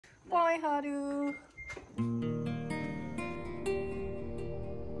Bye, Haru.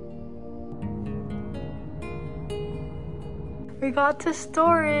 We got to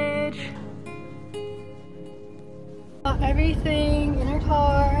storage. Got everything in our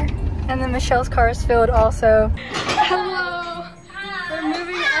car. And then Michelle's car is filled also. Hello. Hi. We're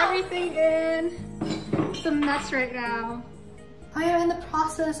moving everything in. It's a mess right now. I am in the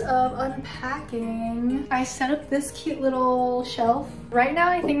process of unpacking. I set up this cute little shelf. Right now,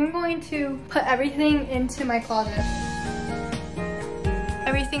 I think I'm going to put everything into my closet.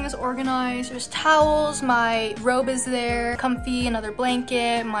 Everything is organized. There's towels, my robe is there, comfy, another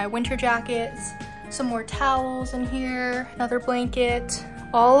blanket, my winter jackets, some more towels in here, another blanket,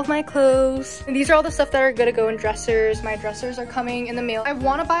 all of my clothes. And these are all the stuff that are gonna go in dressers. My dressers are coming in the mail. I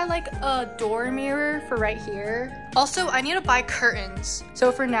wanna buy like a door mirror for right here. Also, I need to buy curtains.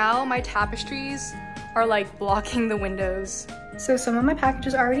 So for now, my tapestries are like blocking the windows. So some of my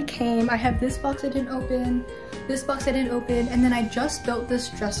packages already came. I have this box I didn't open, this box I didn't open, and then I just built this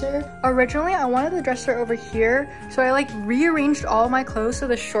dresser. Originally, I wanted the dresser over here, so I like rearranged all my clothes so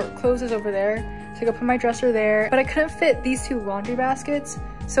the short clothes is over there. So I could put my dresser there, but I couldn't fit these two laundry baskets.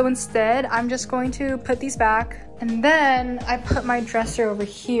 So instead, I'm just going to put these back, and then I put my dresser over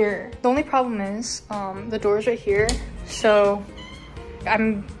here. The only problem is the door's right here, so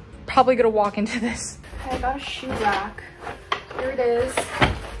I'm probably gonna walk into this. I got a shoe rack. Here it is.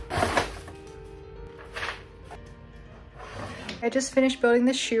 I just finished building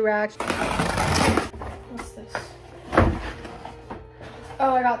the shoe rack. What's this?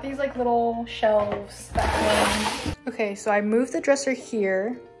 Oh, I got these like little shelves that came. Okay, so I moved the dresser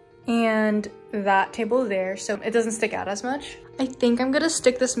here and that table there so it doesn't stick out as much. I think I'm gonna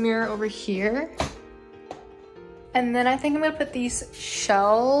stick this mirror over here. And then I think I'm gonna put these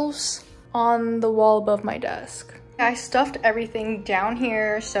shelves on the wall above my desk. I stuffed everything down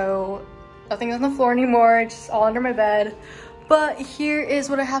here so nothing's on the floor anymore, it's just all under my bed. But here is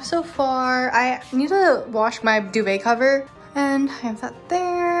what I have so far. I need to wash my duvet cover and I have that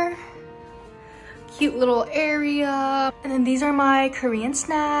there. Cute little area. And then these are my Korean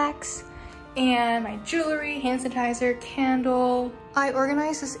snacks and my jewelry, hand sanitizer, candle. I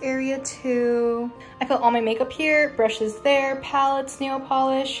organized this area too. I put all my makeup here, brushes there, palettes, nail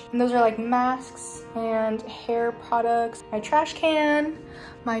polish, and those are like masks and hair products. My trash can,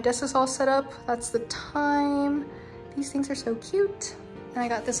 my desk is all set up. That's the time. These things are so cute. And I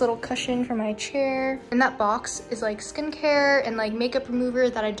got this little cushion for my chair. And that box is like skincare and like makeup remover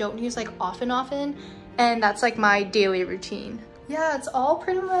that I don't use like often. And that's like my daily routine. Yeah, it's all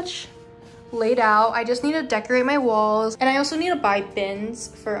pretty much laid out. I just need to decorate my walls. And I also need to buy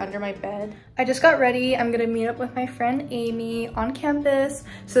bins for under my bed. I just got ready. I'm gonna meet up with my friend Amy on campus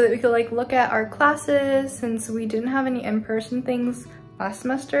so that we could like look at our classes since we didn't have any in-person things last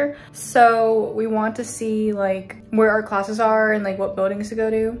semester. So we want to see like where our classes are and like what buildings to go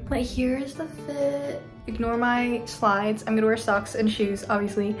to. Like here's the fit. Ignore my slides. I'm gonna wear socks and shoes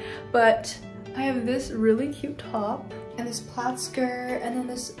obviously, but I have this really cute top and this plaid skirt and then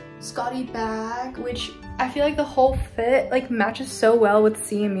this Scotty bag, which I feel like the whole fit like matches so well with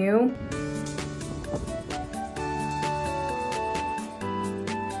CMU.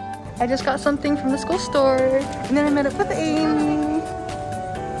 I just got something from the school store and then I met up with Amy.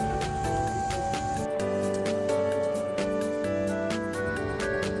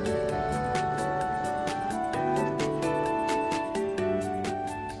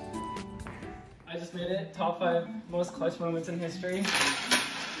 Top 5 most clutch moments in history.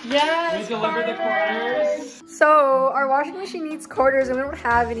 Yes, we delivered the quarters. So our washing machine needs quarters and we don't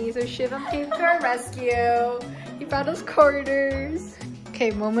have any, so Shivam came to our rescue. He brought us quarters.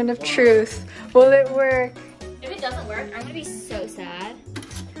 Okay, moment of truth. Will it work? If it doesn't work, I'm gonna be so sad.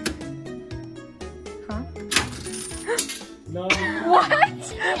 Huh? No.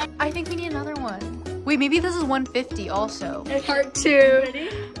 What? I think we need another one. Wait, maybe this is 150 also. Part 2. Ready?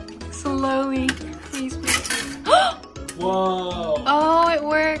 Slowly. Please, please. Whoa. Oh, it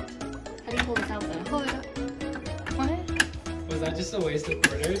worked. How do you pull this out though? Pull it up. What? Was that just a waste of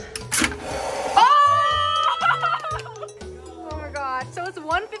quarters? Oh! Oh my god. So it's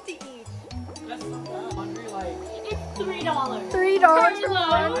 150 each. That's not bad. Laundry like... It's $3. $3 for low.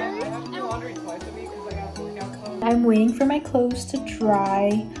 laundry? I have to do laundry twice a week because I got workout clothes. I'm waiting for my clothes to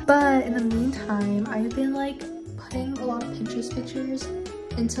dry, but in the meantime, I've been like putting a lot of Pinterest pictures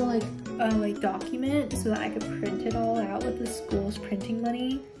into like a document so that I could print it all out with the school's printing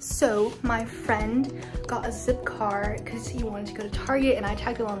money. So my friend got a zip card because he wanted to go to Target and I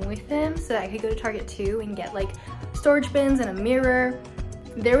tagged along with him so that I could go to Target too and get like storage bins and a mirror.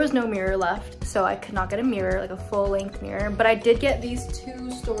 there was no mirror left, so I could not get a mirror, like a full-length mirror, but I did get these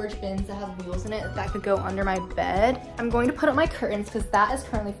 2 storage bins that have wheels in it that could go under my bed. I'm going to put up my curtains because that is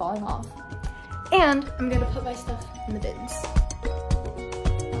currently falling off. And I'm gonna put my stuff in the bins.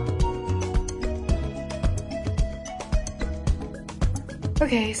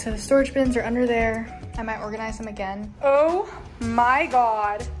 Okay, so the storage bins are under there. I might organize them again. Oh my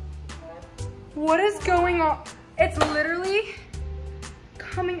God. What is going on? It's literally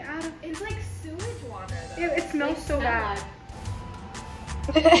coming out of, It's like sewage water though. it smells so bad.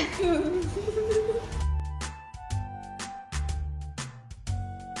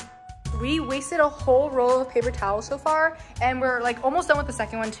 We wasted a whole roll of paper towels so far, and we're like almost done with the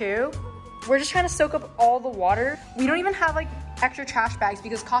second one too. We're just trying to soak up all the water. We don't even have like extra trash bags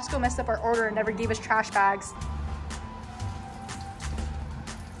because Costco messed up our order and never gave us trash bags.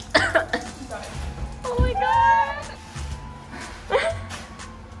 Oh my God. They're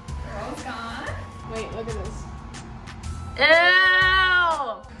all gone. Wait, look at this.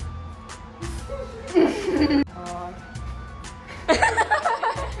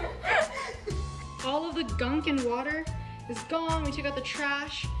 All of the gunk and water is gone. We took out the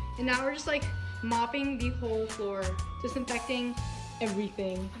trash, and now we're just like mopping the whole floor, disinfecting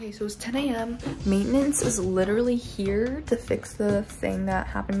everything. Okay, so it's 10 a.m. Maintenance is literally here to fix the thing that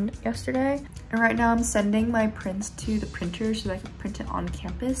happened yesterday. And right now I'm sending my prints to the printer so that I can print it on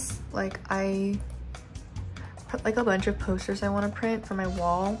campus. Like, I put like a bunch of posters I want to print for my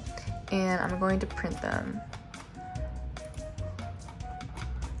wall, and I'm going to print them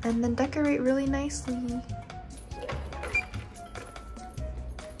and then decorate really nicely.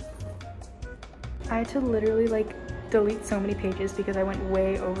 I had to literally like delete so many pages because I went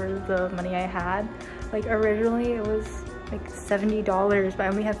way over the money I had. Like originally it was like $70, but I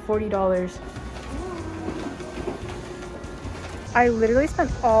only had $40. I literally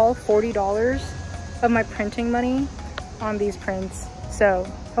spent all $40 of my printing money on these prints. So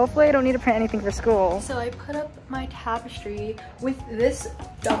hopefully I don't need to print anything for school. So I put up my tapestry with this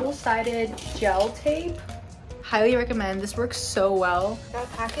double-sided gel tape. Highly recommend. This works so well. Got a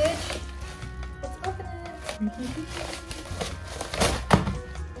package. Let's open it.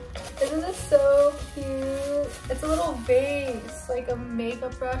 Isn't this so cute? It's a little vase, like a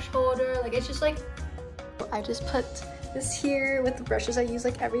makeup brush holder. Like it's just like, I just put this here with the brushes I use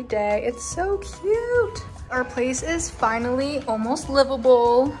like every day. It's so cute. Our place is finally almost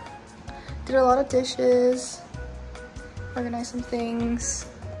livable. Did a lot of dishes, organized some things.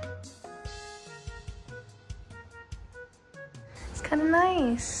 It's kind of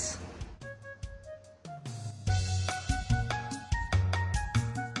nice.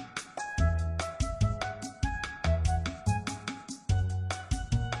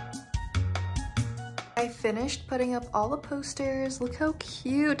 I finished putting up all the posters. Look how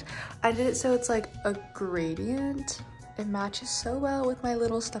cute. I did it so it's like a gradient. It matches so well with my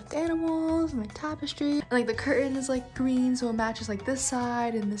little stuffed animals, my tapestry. And like the curtain is like green, so it matches like this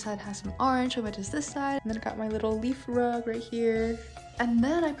side, and this side has some orange, so it matches this side. And then I got my little leaf rug right here. And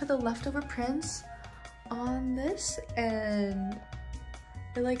then I put the leftover prints on this, and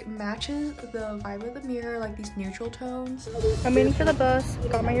it like matches the vibe of the mirror, like these neutral tones. I'm waiting for the bus.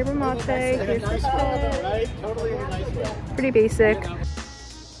 Got my yerba mate. Here's the spit. Pretty basic. Look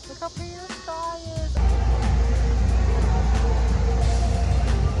how pretty the sky is.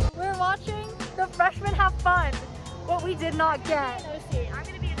 We're watching the freshmen have fun. What we did not get. I'm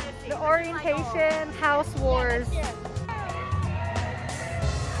gonna be an OC. The orientation house wars.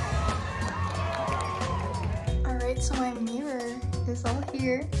 Alright, so my mirror is all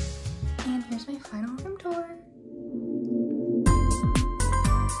here, and here's my final room tour.